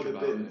just buy think the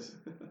about bins.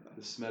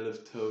 the smell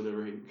of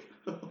toner ink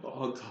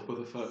on top of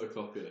the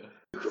photocopier.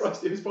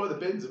 Christ, it was by the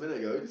bins a minute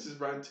ago. This is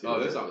round 2. Oh,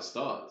 that's how it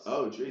starts.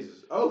 Oh,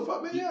 Jesus. Oh,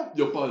 fuck me, yeah.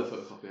 You'll buy the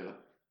photocopier like,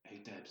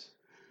 hey Debs,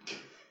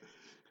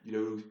 you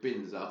know those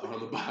bins out on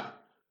the back?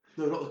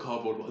 No, not the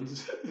cardboard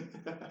ones.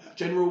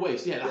 General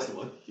waste, yeah, that's the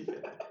one.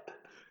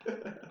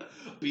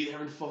 Be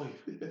there in 5.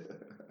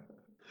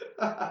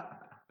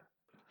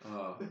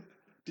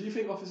 Do you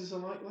think officers are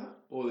like that,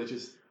 or they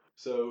just?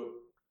 So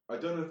I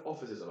don't know if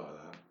officers are like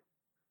that.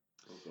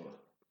 Oh god.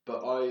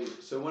 But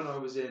when I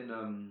was in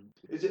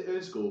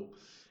school,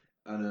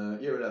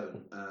 and year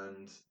 11,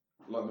 and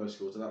like most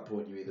schools, at that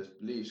point you either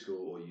leave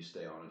school or you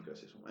stay on and go to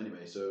sixth form.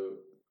 Anyway, so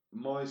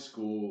my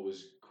school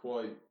was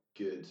quite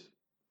good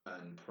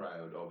and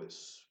proud of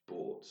its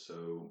sport.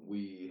 So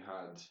we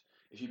had,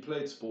 if you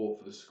played sport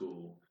for the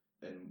school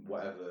in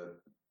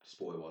whatever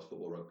sport it was,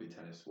 football, rugby,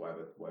 tennis,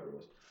 whatever it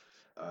was,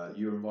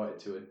 you were invited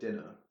to a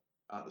dinner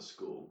at the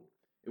school.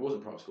 It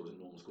wasn't private school; it was a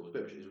normal school. It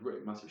was a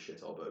really massive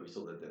shithole, but we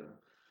still did dinner.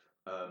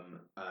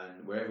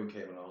 And where everyone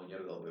came along, you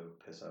had a little bit of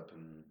a piss up,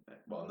 and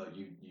well, no,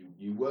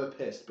 you were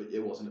pissed, but it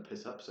wasn't a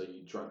piss up, so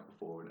you drank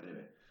before, and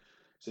anyway,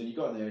 so you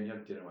got in there and you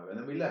had dinner, and whatever, and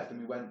then we left and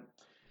we went.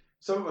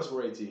 Some of us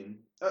were 18.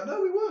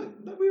 No, we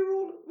weren't. No, we were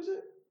all. Was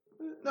it?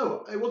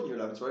 No, it wasn't year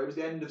 11. Sorry, it was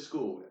the end of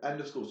school. End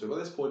of school. So by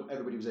this point,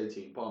 everybody was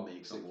 18. Pardon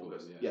me, sixth form.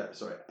 Yeah,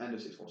 sorry, end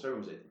of sixth form. So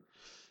everyone was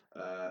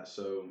 18.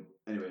 So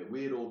anyway,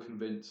 we had all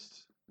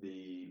convinced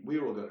we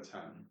were all going to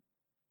town.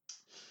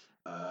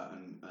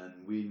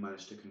 And we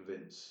managed to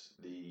convince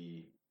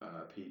the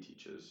PE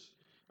teachers,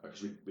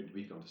 because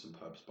we'd gone to some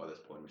pubs by this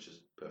point, which is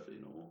perfectly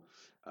normal,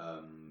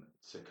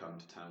 to come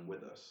to town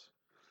with us,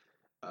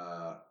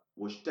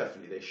 which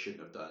definitely they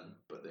shouldn't have done,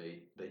 but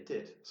they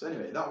did. So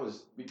anyway,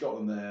 we got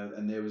them there,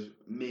 and there was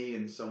me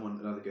and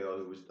another girl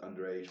who was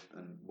underage,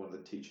 and one of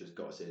the teachers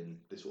got us in.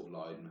 They sort of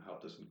lied and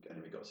helped us, and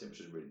anyway got us in, which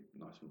was really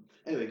nice.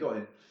 Anyway, got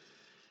in.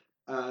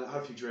 And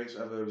had a few drinks,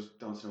 whatever, was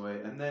dancing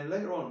away. And then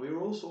later on, we were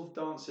all sort of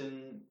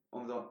dancing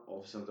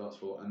obviously on the dance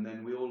floor, and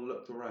then we all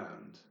looked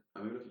around,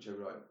 and we looked at each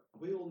other like, are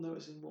we all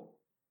noticing what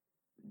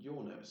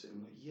you're noticing?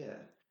 We're like, yeah.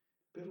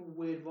 Bit of a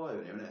weird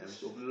vibe in here, isn't it? And we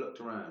sort of looked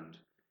around,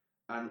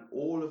 and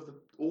all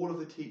of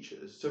the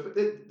teachers, so but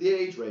the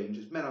age range,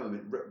 is men and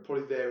women,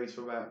 probably varies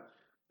from about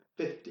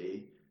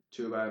 50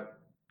 to about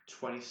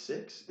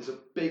 26. There's a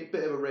big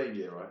bit of a range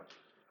here, right?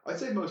 I'd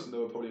say most of them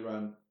were probably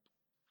around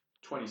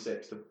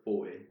 26 to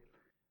 40.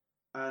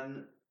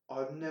 And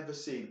I've never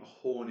seen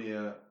a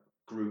hornier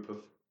group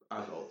of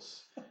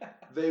adults.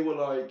 They were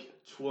like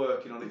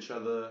twerking on each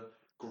other,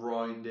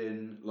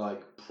 grinding,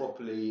 like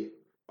properly,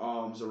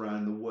 arms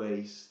around the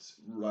waist.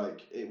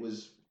 Like it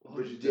was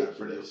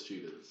ridiculous.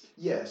 Students.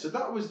 Yeah, so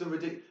that was the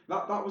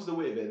that was the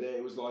weird bit.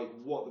 It was like,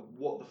 what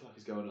the fuck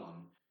is going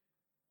on?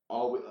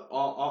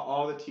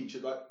 Are the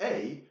teachers like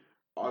I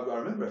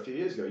remember a few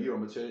years ago you were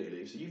on maternity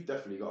leave, so you've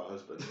definitely got a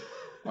husband.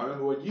 I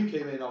remember when you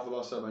came in after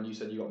last summer and you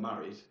said you got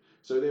married.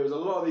 So there was a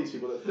lot of these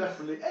people that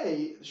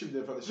definitely shouldn't be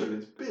in front of the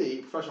students.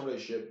 B, professional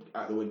relationship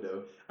out the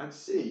window, and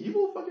C, you've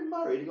all fucking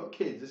married, you got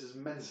kids. This is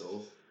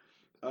mental.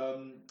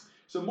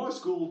 So my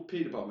school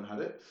PE department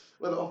had it.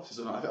 Whether officers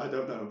or not, I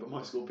don't know. But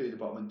my school PE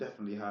department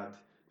definitely had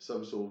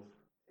some sort of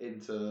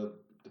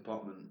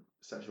inter-department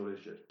sexual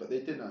relationship. But they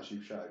didn't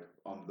actually shag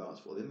on the dance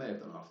floor. They may have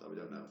done after that. We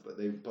don't know. But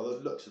by the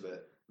looks of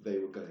it, they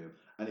were going to,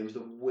 and it was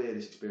the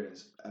weirdest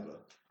experience ever.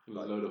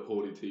 Like a load of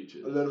horny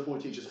teachers. A load of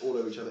horny teachers all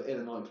over each other in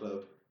a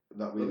nightclub. We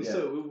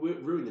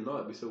ruined the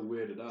night. We so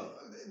weirded out.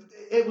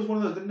 It was one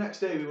of those. The next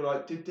day we were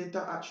like, did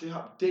that actually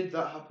happen? Did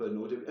that happen?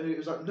 And it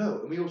was like, no.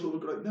 And we all sort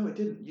of like, no, it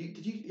didn't.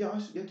 Did you?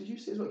 Yeah, did you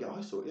see it as well? Yeah,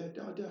 I saw it.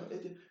 Yeah, I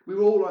did. We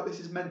were all like, this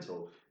is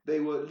mental. They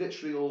were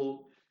literally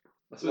all.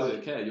 I suppose they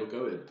care. You're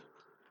going.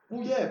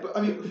 Well, yeah, but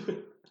I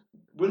mean,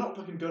 we're not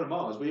fucking going to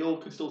Mars. We all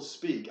could still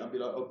speak and be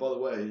like, oh, by the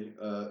way,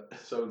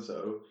 so and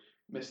so,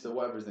 Mr.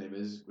 whatever his name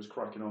is, was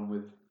cracking on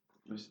with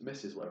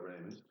Mrs. whatever her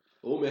name is.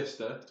 Or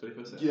Mr.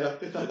 21st. Yeah.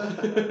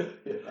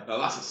 Yeah. Now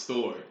that's a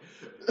story.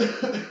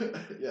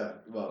 Yeah.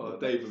 Well,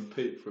 Dave and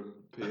Pete from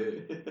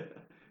PE.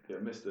 Yeah,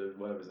 Mr.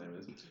 whatever his name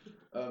is.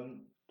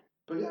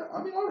 But yeah,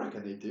 I mean, I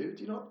reckon they do.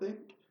 Do you not think?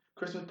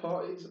 Christmas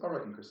parties? I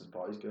reckon Christmas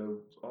parties go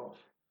off.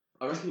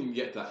 I reckon you can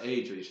get to that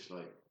age where you're just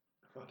like,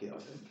 fuck it, I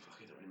think.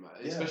 Fuck it, don't really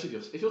matter. Yeah. Especially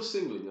if you're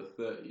single and you're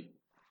 30, you've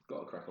got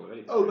to crack on with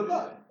anything. Oh, but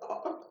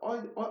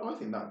I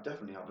think that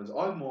definitely happens.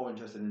 I'm more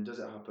interested in, does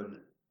it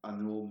happen and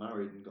they're all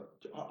married and got.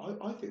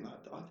 I think that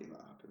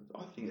happens.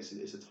 I think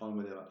it's a time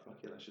where they're like,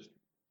 fuck it, let's just.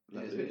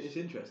 It's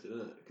interesting,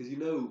 isn't it? Because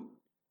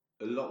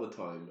a lot of the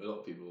time, a lot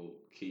of people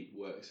keep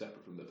work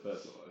separate from their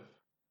personal life.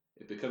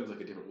 It becomes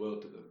like a different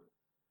world to them.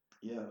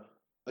 Yeah,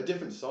 a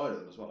different side of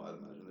them as well. I'd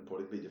imagine they'd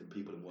probably be different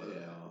people in work than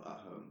they are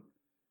at home.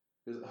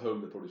 Because at home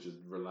they're probably just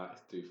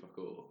relaxed, do fuck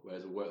all.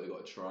 Whereas at work they've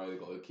got to try, they've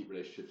got to keep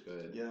relationships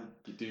going. Yeah,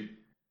 you do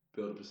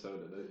build a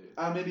persona, don't you?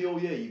 And maybe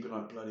all year you've been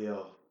like, bloody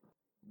hell,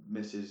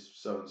 Mrs.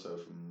 So-and-so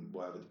from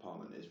whatever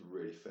department is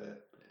really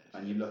fit. Yeah,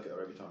 and you look at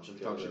her every time she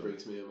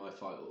brings me in my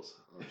files.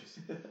 I'm just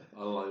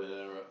lining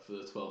her up for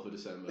the 12th of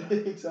December.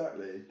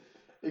 Exactly.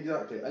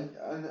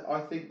 And I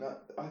think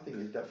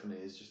it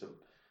definitely is just a.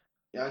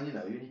 Yeah, and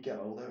when you get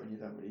older and you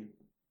don't really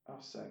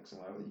have sex and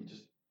whatever, you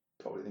just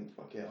probably think,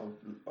 fuck it,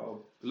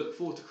 I'll look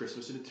forward to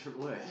Christmas in a different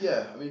way.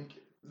 Yeah, I mean,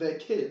 they're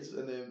kids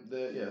and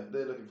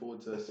they're looking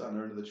forward to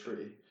Santa under the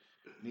tree.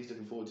 And he's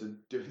looking forward to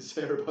doing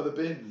Sarah by the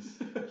bins,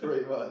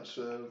 pretty much.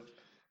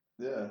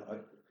 Yeah,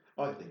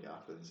 I think it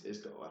happens. It's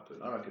got to happen.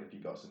 I reckon if you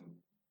got some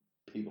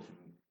people from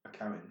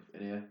accounting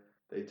in here,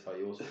 They tell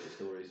you all sorts of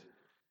stories.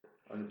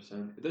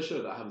 100%. It does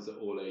show that happens at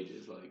all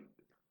ages. Like,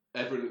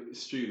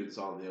 students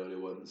aren't the only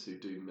ones who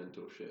do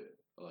mental shit.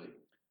 Like,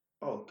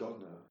 Oh God,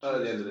 no.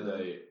 at the end of Jesus, the no.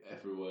 day,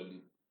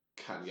 everyone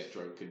can get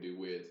drunk and do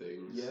weird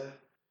things. Yeah.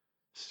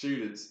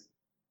 Students,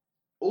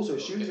 Also,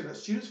 Okay.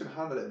 students can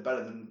handle it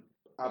better than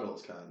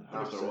adults can.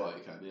 after a 100%. while,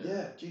 you can. Yeah.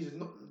 Yeah, Jesus,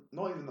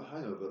 not even the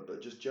hangover,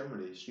 but just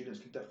generally, students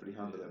can definitely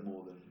handle it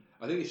more than.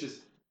 I think it's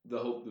just the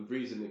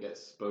reason it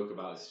gets spoke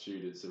about as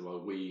students and why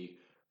we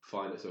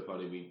find it so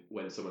funny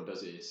when someone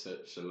does it is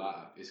such a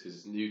laugh is because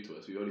it's new to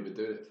us. We've only been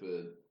doing it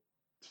for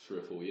 3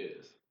 or 4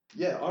 years.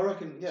 Yeah, I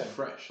reckon. Yeah, It's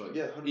fresh. Like,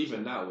 Yeah, 100%.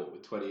 even now, what, we're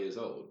 20 years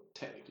old,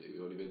 technically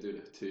we've only been doing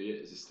it for 2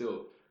 years. It's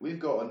still, we've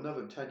got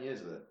another 10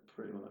 years of it,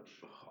 pretty much.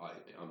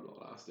 I'm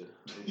not lasting.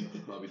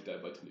 I'll be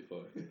dead by 25.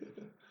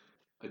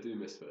 I do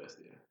miss first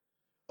year.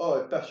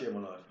 Oh, best year of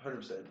my life,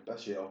 100%.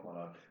 Best year of my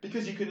life.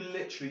 Because you can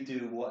literally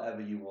do whatever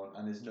you want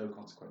and there's no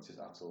consequences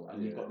at all.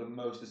 And you've Yeah. got the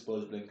most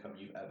disposable income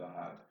you've ever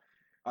had.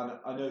 And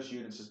I know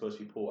students are supposed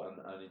to be poor,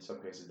 and in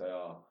some cases they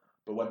are.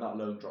 But when that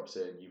loan drops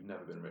in, you've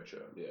never been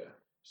richer. Yeah.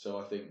 So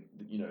I think,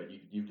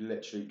 you've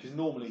literally... Because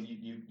normally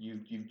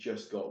you've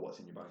just got what's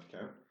in your bank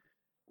account.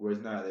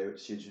 Whereas now they're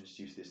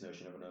introduced this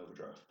notion of an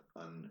overdraft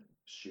and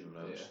student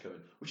loans just coming.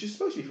 Which is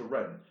supposed to be for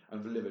rent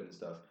and for living and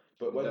stuff.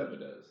 But when... It never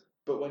does.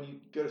 But when you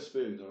go to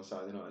Spoons on a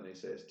Saturday night and they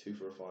say it's 2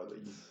 for a fiver,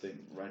 you think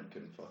rent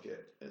can fuck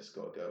it. It's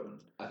got to go. And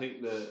I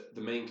think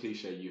the main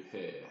cliche you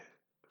hear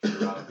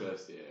throughout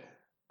first year,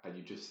 and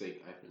you just think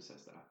everyone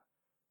says that,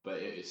 but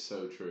it is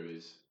so true,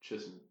 is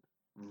just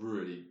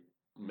really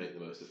make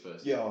the most of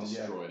first year.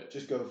 Destroy it.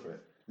 Just go for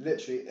it.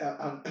 Literally,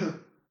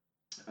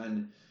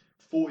 and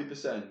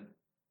 40%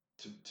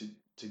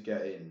 to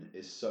get in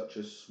is such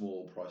a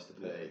small price to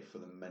pay for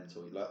the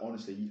mental. Like,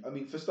 honestly, I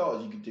mean, for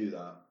starters, you could do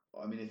that.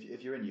 I mean,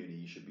 if you're in uni,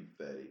 you should be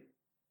fairly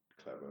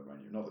clever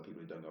around you. Not that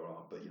people who don't go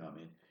around, but you know what I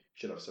mean. You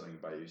should have something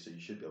about you, so you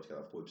should be able to get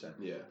that 40%.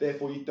 Yeah.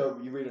 Therefore, you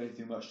really don't need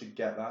to do much to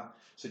get that.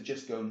 So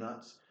just go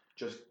nuts.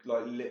 Just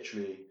like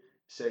literally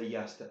say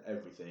yes to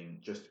everything.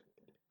 Just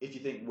if you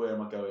think where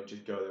am I going,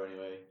 just go there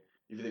anyway.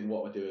 If you think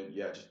what am I doing,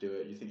 yeah, just do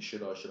it. You think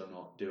should I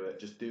not do it?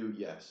 Just do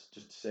yes.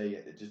 Just say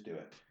it. Just do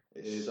it.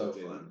 It's so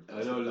fun.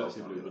 I know a lot of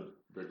people who would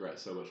regret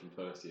so much in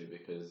first year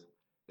because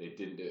they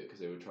didn't do it because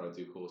they were trying to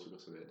do coursework or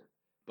something.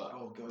 But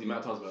Oh, God, the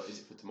amount of times about is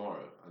it for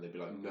tomorrow, and they'd be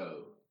like, no.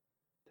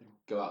 Then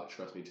go out.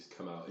 Trust me, just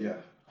come out. Yeah,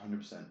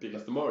 100%.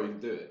 Because tomorrow you can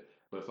do it.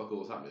 But fuck all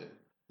what's happening.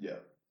 Yeah.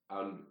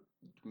 And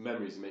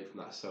memories you make from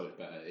that are so much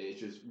better. It's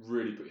just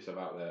really put yourself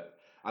out there.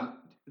 And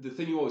the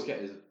thing you always get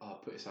is,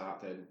 put yourself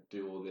out there and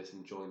do all this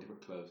and join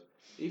different clubs.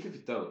 Even if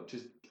you don't,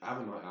 just have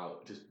a night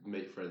out, just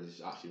make friends.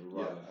 It's actually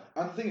right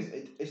there. And the thing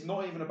is, it's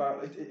not even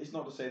about. It's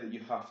not to say that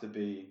you have to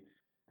be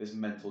this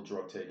mental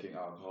drug taking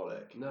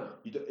alcoholic. No.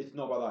 It's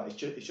not about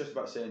that. It's just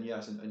about saying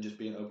yes and just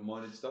being open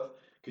minded stuff.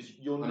 Because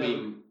you'll I never.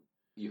 mean,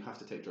 you have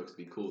to take drugs to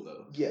be cool,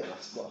 though. Yeah.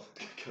 Well,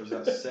 goes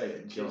without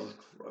saying. Jesus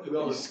Christ. We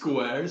are You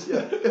squares.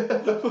 Yeah.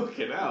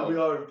 Fucking hell. We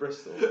are in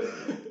Bristol.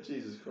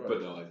 Jesus Christ.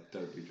 But no, I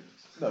don't do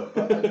drugs. No,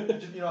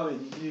 but you know what I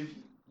mean.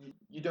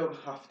 You don't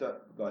have to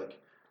like.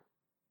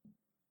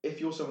 If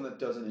you're someone that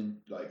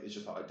doesn't it's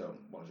just like I don't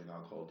want to drink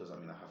alcohol. Does that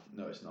mean I have?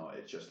 No, it's not.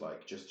 It's just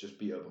like just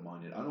be open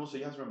minded, and also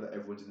you have to remember that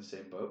everyone's in the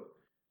same boat.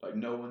 Like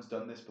no one's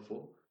done this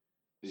before.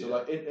 So Yeah.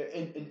 like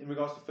in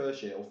regards to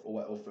first year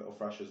or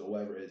freshers or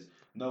whatever it is,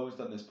 no one's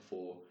done this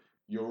before.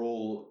 You're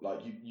all like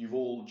you've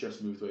all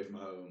just moved away from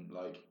home,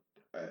 like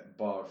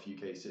bar a few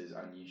cases,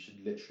 and you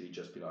should literally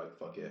just be like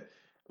fuck it.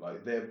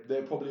 Like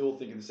they're probably all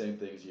thinking the same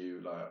thing as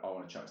you. Like I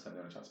want to chat to them, they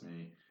want to chat to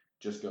me.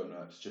 Just go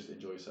nuts. Just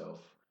enjoy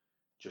yourself.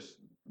 Just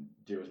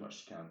do as much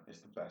as you can. It's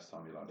the best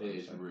time of your life. It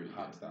is 100%, really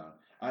hands good.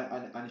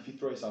 down. And if you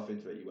throw yourself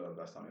into it, you will have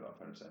the best time of your life.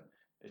 100%.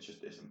 It's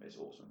just it's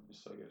awesome.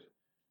 It's so good.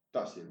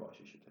 That's the advice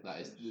you should take. That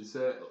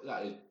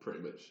is pretty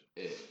much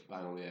it.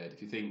 Bang on the head.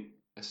 If you think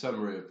a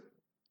summary of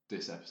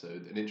this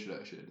episode, an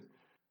introduction,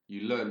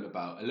 you learn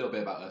a little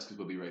bit about us because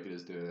we'll be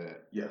regulars doing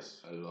it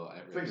Yes. a lot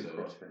every Fingers episode.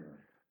 crossed. Anyway.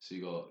 So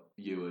you got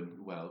Ewan,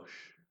 Welsh,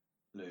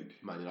 Luke.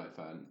 Man United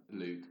fan,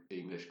 Luke,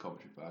 English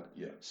commentary fan,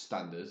 Yeah.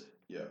 standard,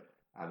 Yeah.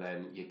 and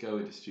then you go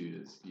into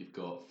students. You've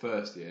got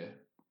first year,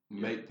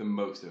 make the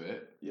most of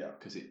it Yeah.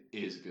 because it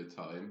is a good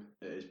time.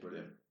 It is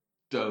brilliant.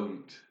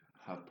 Don't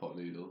have pot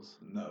noodles,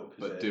 No,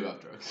 but do have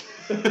drugs.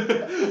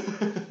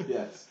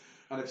 Yes.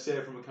 And if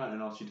Sarah from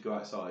accounting asks you to go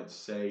outside,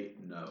 say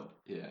no.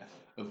 Yeah.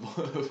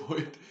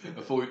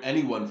 Avoid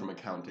anyone from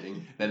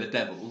accounting. They're the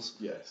devils.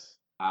 Yes.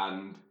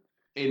 And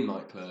in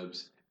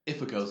nightclubs,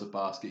 if a girl's a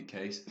basket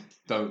case,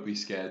 don't be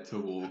scared to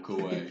walk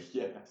away.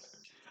 Yes.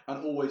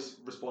 And always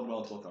respond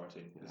well to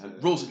authority.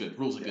 Rules are good.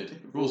 Rules are Yeah.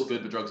 good. Rules are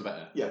good, but drugs are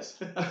better. Yes.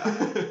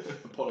 And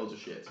potholes are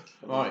shit.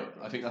 Right.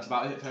 I think that's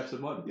about it for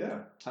episode 1.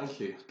 Yeah. Thank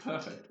you.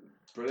 Perfect.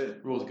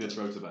 Brilliant. Rules are good,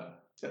 drugs are better.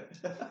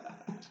 better.